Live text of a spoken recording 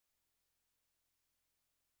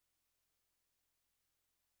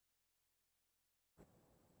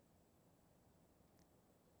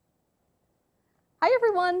Hi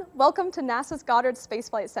everyone, welcome to NASA's Goddard Space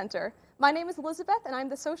Flight Center. My name is Elizabeth and I'm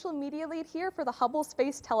the social media lead here for the Hubble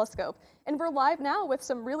Space Telescope. And we're live now with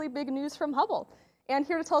some really big news from Hubble. And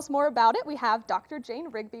here to tell us more about it, we have Dr.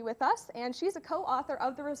 Jane Rigby with us, and she's a co-author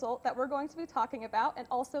of the result that we're going to be talking about, and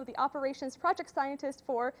also the operations project scientist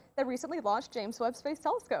for the recently launched James Webb Space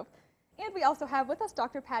Telescope. And we also have with us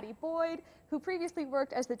Dr. Patty Boyd, who previously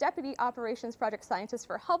worked as the Deputy Operations Project Scientist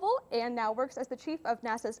for Hubble and now works as the Chief of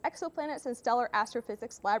NASA's Exoplanets and Stellar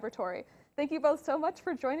Astrophysics Laboratory. Thank you both so much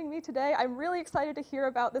for joining me today. I'm really excited to hear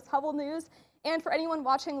about this Hubble news. And for anyone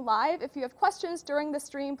watching live, if you have questions during the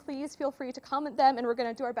stream, please feel free to comment them, and we're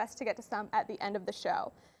going to do our best to get to some at the end of the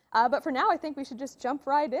show. But for now, I think we should just jump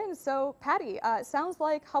right in. So, Patty, it sounds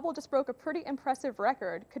like Hubble just broke a pretty impressive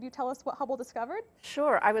record. Could you tell us what Hubble discovered?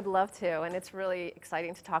 Sure, I would love to, and it's really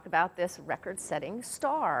exciting to talk about this record-setting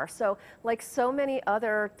star. So, like so many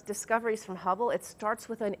other discoveries from Hubble, it starts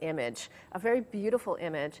with an image, a very beautiful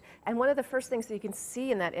image. And one of the first things that you can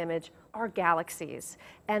see in that image are galaxies.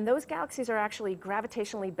 And those galaxies are actually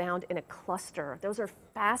gravitationally bound in a cluster. Those are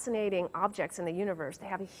fascinating objects in the universe. They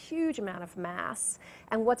have a huge amount of mass.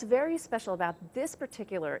 And what's very special about this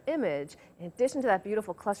particular image, in addition to that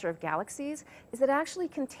beautiful cluster of galaxies, is it actually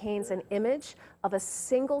contains an image of a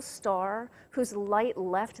single star whose light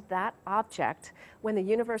left that object when the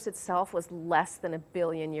universe itself was less than 1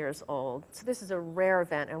 billion years old. So this is a rare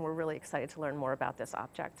event, and we're really excited to learn more about this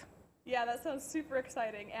object. Yeah, that sounds super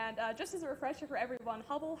exciting. And just as a refresher for everyone,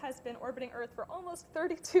 Hubble has been orbiting Earth for almost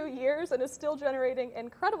 32 years and is still generating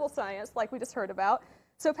incredible science like we just heard about.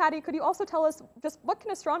 So Patty, could you also tell us just what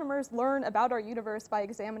can astronomers learn about our universe by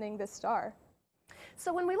examining this star?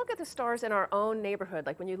 So when we look at the stars in our own neighborhood,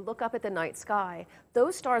 like when you look up at the night sky,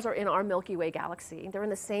 those stars are in our Milky Way galaxy. They're in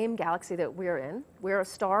the same galaxy that we're in. We're a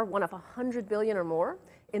star, one of 100 billion or more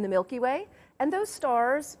in the Milky Way. And those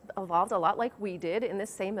stars evolved a lot like we did in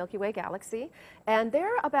this same Milky Way galaxy. And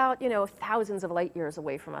they're about, thousands of light years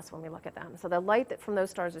away from us when we look at them. So the light from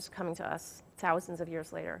those stars is coming to us thousands of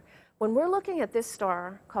years later. When we're looking at this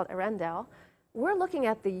star called Earendel, we're looking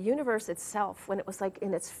at the universe itself when it was like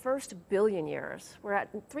in its first billion years. We're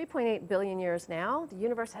at 3.8 billion years now. The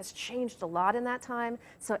universe has changed a lot in that time.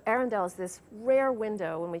 So Earendel is this rare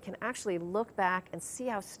window when we can actually look back and see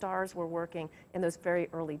how stars were working in those very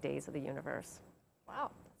early days of the universe.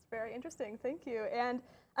 Wow, that's very interesting. Thank you. And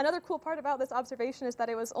another cool part about this observation is that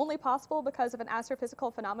it was only possible because of an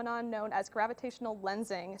astrophysical phenomenon known as gravitational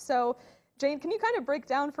lensing. So Jane, can you kind of break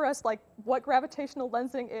down for us like what gravitational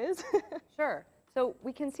lensing is? Sure. So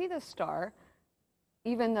we can see this star,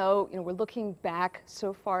 even though we're looking back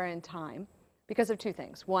so far in time, because of two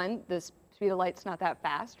things. One, the speed of light's not that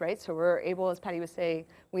fast, right? So we're able, as Patty was saying,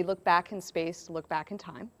 we look back in space to look back in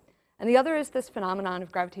time. And the other is this phenomenon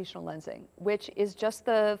of gravitational lensing, which is just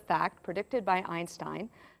the fact predicted by Einstein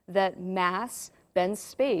that mass bends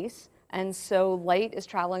space. And so light is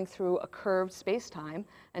traveling through a curved space-time,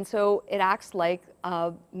 and so it acts like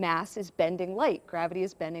mass is bending light, gravity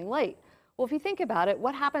is bending light. Well, if you think about it,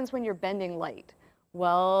 what happens when you're bending light?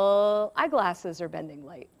 Well, eyeglasses are bending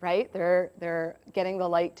light, right? They're getting the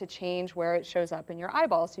light to change where it shows up in your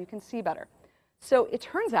eyeball so you can see better. So it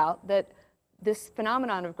turns out that this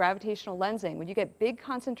phenomenon of gravitational lensing, when you get big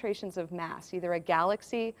concentrations of mass, either a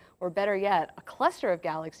galaxy or better yet, a cluster of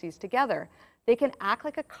galaxies together, they can act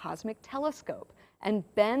like a cosmic telescope and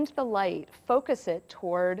bend the light, focus it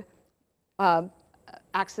toward,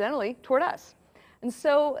 accidentally, toward us. And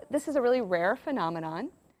so this is a really rare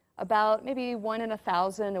phenomenon. About maybe 1 in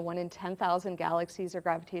 1,000 to 1 in 10,000 galaxies are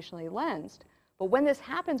gravitationally lensed. But when this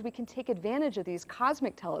happens, we can take advantage of these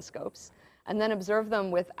cosmic telescopes and then observe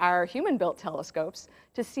them with our human-built telescopes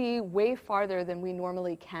to see way farther than we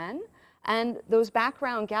normally can. And those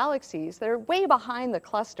background galaxies, they're way behind the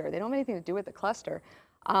cluster. They don't have anything to do with the cluster.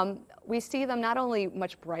 We see them not only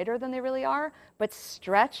much brighter than they really are, but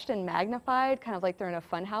stretched and magnified, kind of like they're in a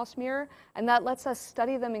funhouse mirror. And that lets us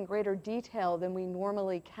study them in greater detail than we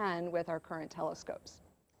normally can with our current telescopes.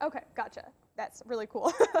 Okay, gotcha. That's really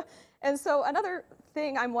cool. And so another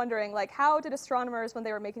thing I'm wondering, like, how did astronomers, when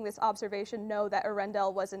they were making this observation, know that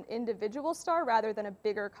Earendel was an individual star rather than a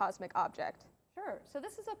bigger cosmic object? Sure. So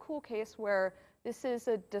this is a cool case where this is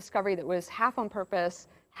a discovery that was half on purpose,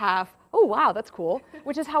 half, oh, wow, that's cool,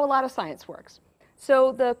 which is how a lot of science works.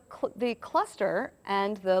 So the cluster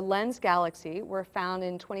and the lens galaxy were found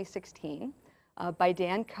in 2016 by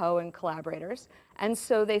Dan Coe and collaborators. And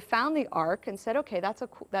so they found the arc and said, okay,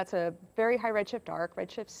 that's a very high redshift arc,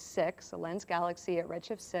 redshift 6, a lens galaxy at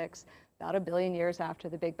redshift 6, about 1 billion years after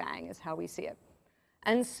the Big Bang is how we see it.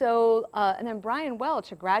 And so, and then Brian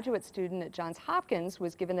Welch, a graduate student at Johns Hopkins,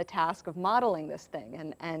 was given the task of modeling this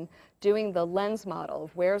thing and doing the lens model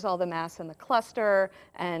of where's all the mass in the cluster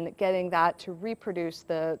and getting that to reproduce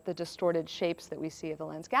the distorted shapes that we see of the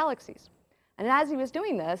lens galaxies. And as he was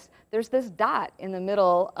doing this, there's this dot in the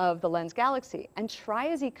middle of the lens galaxy. And try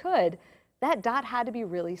as he could, that dot had to be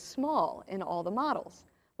really small in all the models,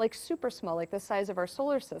 like super small, like the size of our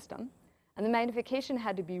solar system. And the magnification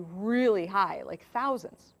had to be really high, like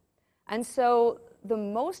thousands. And so the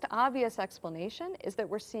most obvious explanation is that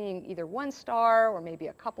we're seeing either one star or maybe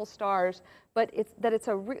a couple stars, but it's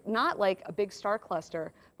not like a big star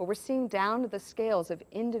cluster, but we're seeing down to the scales of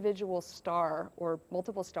individual star or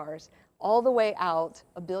multiple stars all the way out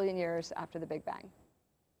 1 billion years after the Big Bang.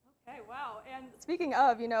 Okay, wow. And speaking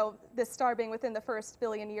of, this star being within the first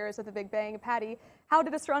billion years of the Big Bang, Patty, how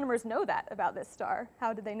did astronomers know that about this star?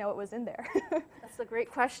 How did they know it was in there? That's a great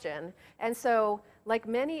question. And so, like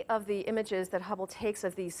many of the images that Hubble takes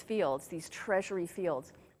of these fields, these treasury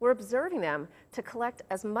fields, we're observing them to collect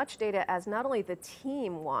as much data as not only the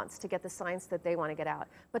team wants to get the science that they want to get out,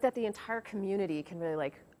 but that the entire community can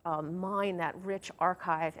really mine that rich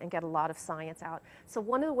archive and get a lot of science out. So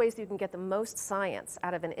one of the ways you can get the most science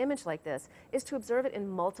out of an image like this is to observe it in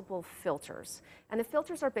multiple filters. And the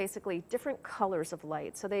filters are basically different colors of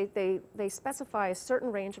light. So they specify a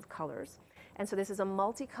certain range of colors. And so this is a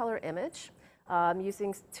multicolor image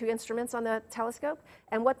using 2 instruments on the telescope.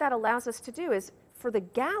 And what that allows us to do is, for the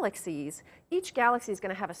galaxies, each galaxy is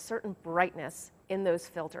going to have a certain brightness in those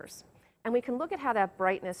filters. And we can look at how that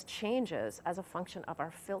brightness changes as a function of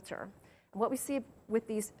our filter. And what we see with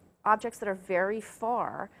these objects that are very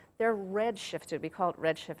far, they're red-shifted. We call it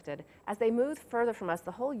red-shifted. As they move further from us,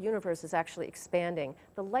 the whole universe is actually expanding.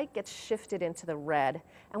 The light gets shifted into the red.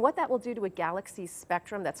 And what that will do to a galaxy's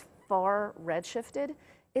spectrum that's far red-shifted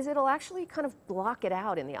is it'll actually kind of block it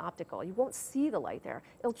out in the optical. You won't see the light there.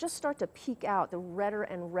 It'll just start to peak out the redder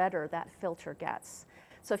and redder that filter gets.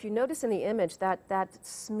 So if you notice in the image that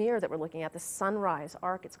smear that we're looking at, the sunrise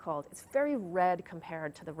arc it's called, it's very red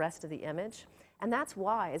compared to the rest of the image. And that's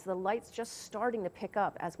why, is the light's just starting to pick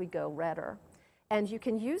up as we go redder. And you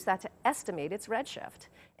can use that to estimate its redshift.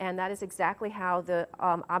 And that is exactly how the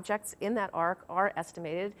objects in that arc are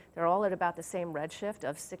estimated. They're all at about the same redshift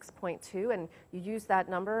of 6.2. And you use that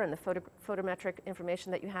number and the photometric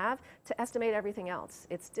information that you have to estimate everything else.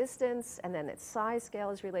 Its distance and then its size scale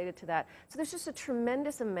is related to that. So there's just a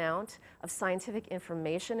tremendous amount of scientific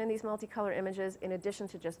information in these multicolor images, in addition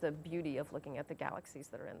to just the beauty of looking at the galaxies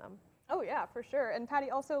that are in them. Oh yeah, for sure. And Patty,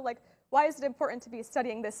 also, why is it important to be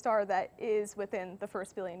studying this star that is within the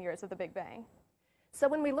first billion years of the Big Bang? So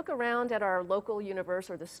when we look around at our local universe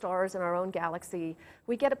or the stars in our own galaxy,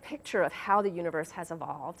 we get a picture of how the universe has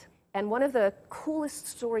evolved. And one of the coolest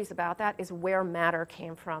stories about that is where matter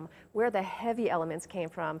came from, where the heavy elements came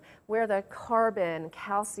from, where the carbon,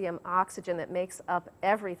 calcium, oxygen that makes up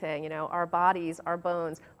everything, our bodies, our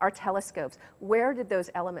bones, our telescopes, where did those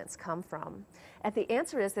elements come from? And the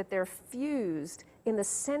answer is that they're fused in the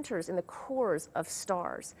centers, in the cores of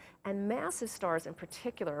stars. And massive stars in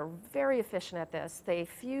particular are very efficient at this. They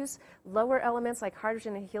fuse lower elements like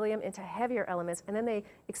hydrogen and helium into heavier elements, and then they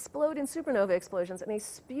explode in supernova explosions, and they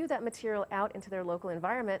spew that material out into their local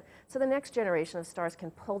environment so the next generation of stars can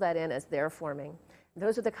pull that in as they're forming.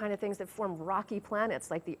 Those are the kind of things that form rocky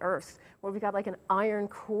planets like the Earth, where we've got like an iron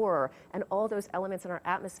core and all those elements in our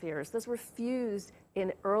atmospheres. Those were fused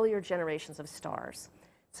in earlier generations of stars.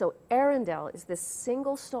 So Arendelle is this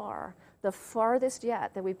single star, the farthest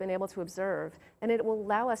yet that we've been able to observe, and it will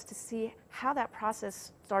allow us to see how that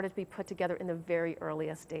process started to be put together in the very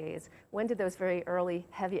earliest days. When did those very early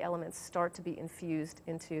heavy elements start to be infused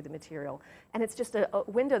into the material? And it's just a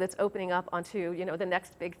window that's opening up onto the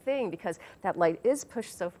next big thing, because that light is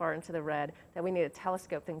pushed so far into the red that we need a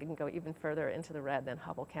telescope that can go even further into the red than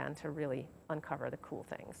Hubble can to really uncover the cool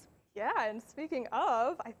things. Yeah, and speaking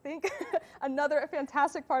of, I think another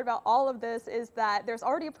fantastic part about all of this is that there's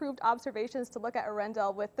already approved observations to look at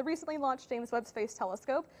Arendelle with the recently launched James Webb Space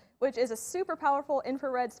Telescope, which is a super powerful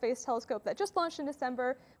infrared space telescope that just launched in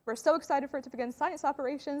December. We're so excited for it to begin science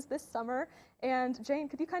operations this summer. And Jane,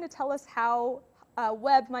 could you kind of tell us how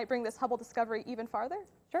Webb might bring this Hubble discovery even farther?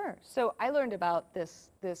 Sure. So I learned about this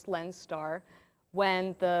lens star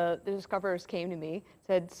when the discoverers came to me,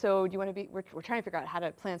 said, so do you want to be, we're trying to figure out how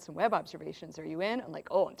to plan some Webb observations. Are you in? I'm like,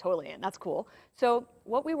 oh, I'm totally in. That's cool. So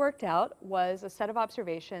what we worked out was a set of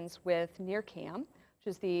observations with NIRCam, which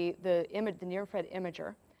is the near-infrared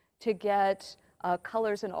imager, to get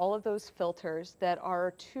colors in all of those filters that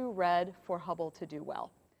are too red for Hubble to do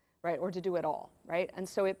well, right, or to do at all, right? And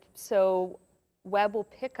so Webb will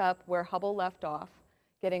pick up where Hubble left off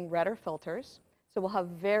getting redder filters. So we'll have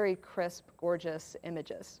very crisp, gorgeous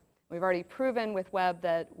images. We've already proven with Webb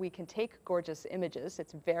that we can take gorgeous images.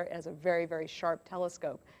 It's as a very, very sharp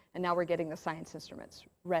telescope. And now we're getting the science instruments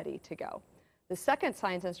ready to go. The second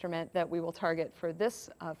science instrument that we will target for this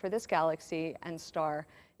galaxy and star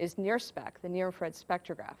is NIRSPEC, the near-infrared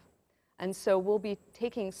spectrograph. And so we'll be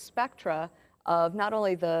taking spectra of not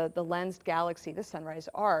only the lensed galaxy, the sunrise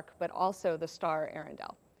arc, but also the star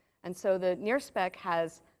Arundel. And so the NIRSPEC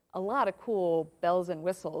has a lot of cool bells and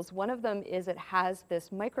whistles. One of them is it has this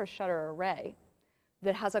microshutter array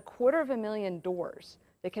that has 250,000 doors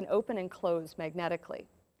that can open and close magnetically.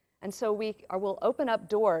 And so we'll open up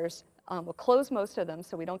doors, we'll close most of them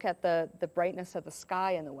so we don't get the brightness of the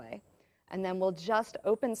sky in the way. And then we'll just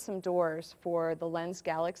open some doors for the lens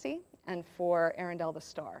galaxy and for Arundel the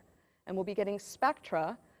star. And we'll be getting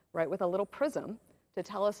spectra, right, with a little prism to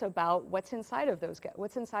tell us about what's inside of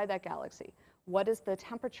what's inside that galaxy. What is the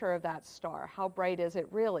temperature of that star? How bright is it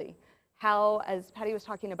really? How, as Patty was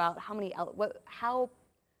talking about, how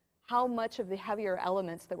much of the heavier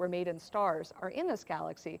elements that were made in stars are in this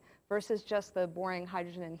galaxy versus just the boring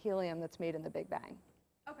hydrogen and helium that's made in the Big Bang.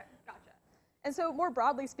 Okay, gotcha. And so more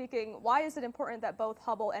broadly speaking, why is it important that both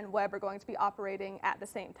Hubble and Webb are going to be operating at the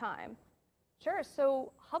same time? Sure,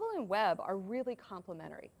 so Hubble and Webb are really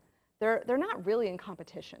complementary. They're not really in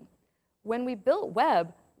competition. When we built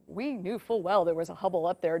Webb, we knew full well there was a Hubble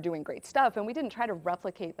up there doing great stuff, and we didn't try to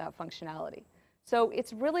replicate that functionality. So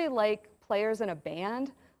it's really like players in a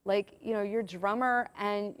band. Like, you know, your drummer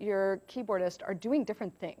and your keyboardist are doing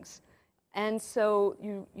different things. And so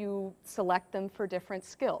you select them for different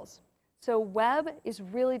skills. So Webb is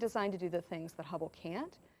really designed to do the things that Hubble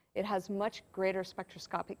can't. It has much greater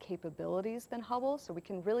spectroscopic capabilities than Hubble, so we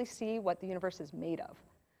can really see what the universe is made of,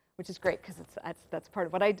 which is great because that's part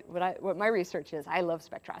of what my research is. I love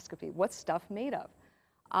spectroscopy. What's stuff made of?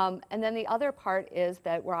 And then the other part is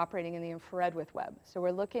that we're operating in the infrared with Webb. So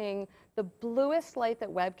we're looking, the bluest light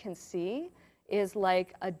that Webb can see is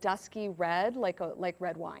like a dusky red, like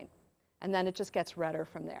red wine. And then it just gets redder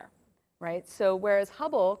from there, right? So whereas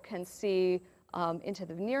Hubble can see into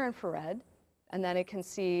the near infrared, and then it can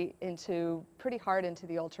see pretty hard into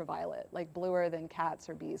the ultraviolet, like bluer than cats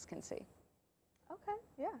or bees can see. Okay,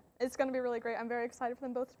 yeah. It's going to be really great. I'm very excited for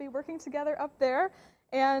them both to be working together up there.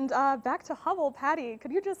 And back to Hubble, Patty,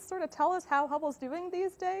 could you just sort of tell us how Hubble's doing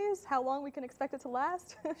these days? How long we can expect it to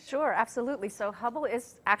last? Sure, absolutely. So Hubble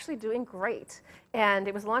is actually doing great. And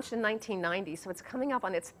it was launched in 1990, so it's coming up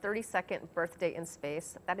on its 32nd birthday in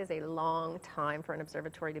space. That is a long time for an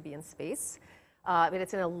observatory to be in space.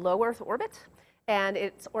 It's in a low Earth orbit, and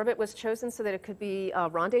its orbit was chosen so that it could be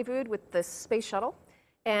rendezvoused with the space shuttle.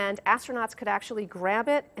 And astronauts could actually grab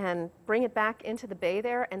it and bring it back into the bay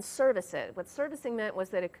there and service it. What servicing meant was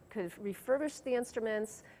that it could refurbish the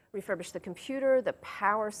instruments, refurbish the computer, the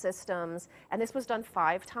power systems, and this was done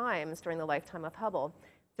 5 times during the lifetime of Hubble.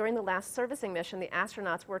 During the last servicing mission, the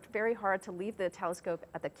astronauts worked very hard to leave the telescope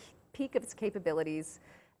at the peak of its capabilities.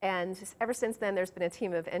 And ever since then, there's been a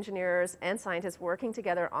team of engineers and scientists working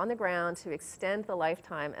together on the ground to extend the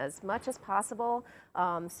lifetime as much as possible.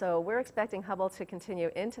 So we're expecting Hubble to continue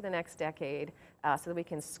into the next decade so that we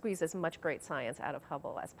can squeeze as much great science out of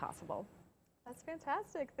Hubble as possible. That's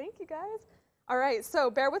fantastic. Thank you, guys. All right, so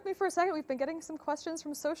bear with me for a second. We've been getting some questions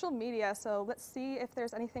from social media, so let's see if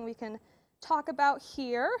there's anything we can talk about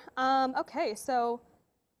here. Okay, so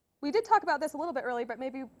we did talk about this a little bit earlier, but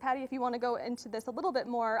maybe, Patty, if you want to go into this a little bit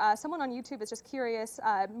more. Someone on YouTube is just curious,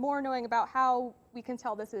 more knowing about how we can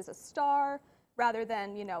tell this is a star rather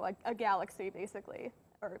than, you know, a galaxy, basically.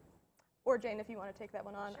 Or Jane, if you want to take that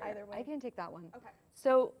one on, Sure. either way. I can take that one. Okay.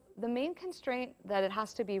 So the main constraint that it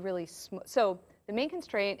has to be really small. So the main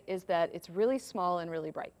constraint is that it's really small and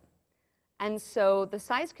really bright. And so the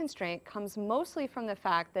size constraint comes mostly from the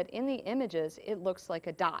fact that in the images, it looks like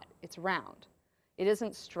a dot. It's round. It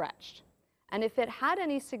isn't stretched. And if it had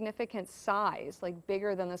any significant size, like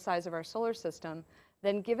bigger than the size of our solar system,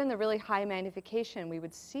 then given the really high magnification, we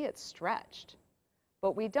would see it stretched.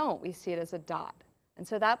 But we don't. We see it as a dot. And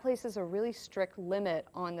so that places a really strict limit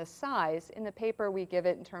on the size. In the paper, we give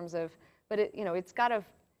it in terms of, but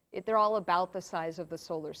they're all about the size of the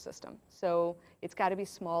solar system. So it's got to be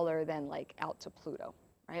smaller than like out to Pluto,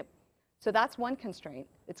 right? So that's one constraint.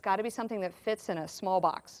 It's got to be something that fits in a small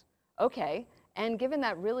box. Okay. And given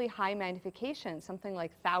that really high magnification, something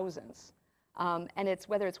like thousands, and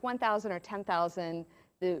whether it's 1,000 or 10,000,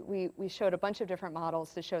 we showed a bunch of different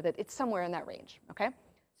models to show that it's somewhere in that range, okay?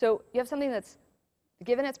 So you have something that's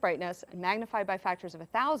given its brightness and magnified by factors of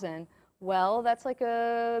 1,000, well, that's like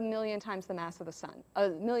 1,000,000 times the mass of the sun,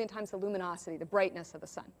 1,000,000 times the luminosity, the brightness of the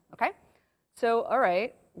sun, okay? So, all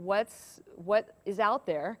right, what is out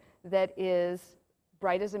there that is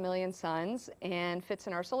bright as a million suns and fits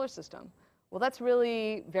in our solar system? Well, that's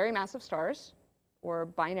really very massive stars, or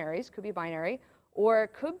binaries, could be binary, or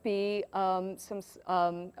it could be a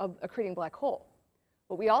accreting black hole.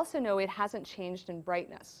 But we also know it hasn't changed in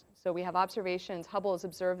brightness. So we have observations. Hubble has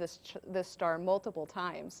observed this star multiple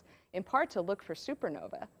times, in part to look for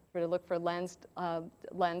supernova, to look for lensed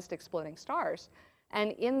exploding stars.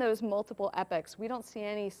 And in those multiple epochs, we don't see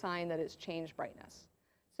any sign that it's changed brightness.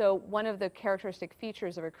 So one of the characteristic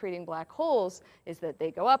features of accreting black holes is that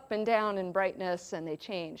they go up and down in brightness and they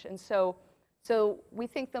change. And so we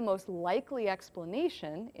think the most likely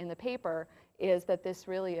explanation in the paper is that this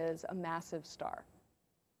really is a massive star.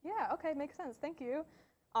 Yeah, okay, makes sense. Thank you.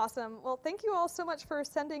 Awesome. Well, thank you all so much for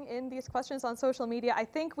sending in these questions on social media. I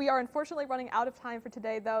think we are unfortunately running out of time for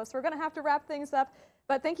today, though, so we're going to have to wrap things up.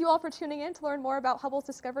 But thank you all for tuning in to learn more about Hubble's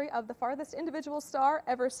discovery of the farthest individual star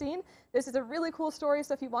ever seen. This is a really cool story,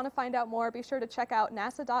 so if you want to find out more, be sure to check out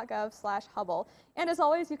nasa.gov/Hubble. And as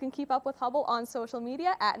always, you can keep up with Hubble on social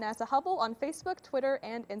media at NASA Hubble on Facebook, Twitter,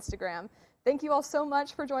 and Instagram. Thank you all so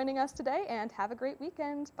much for joining us today, and have a great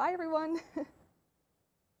weekend. Bye, everyone.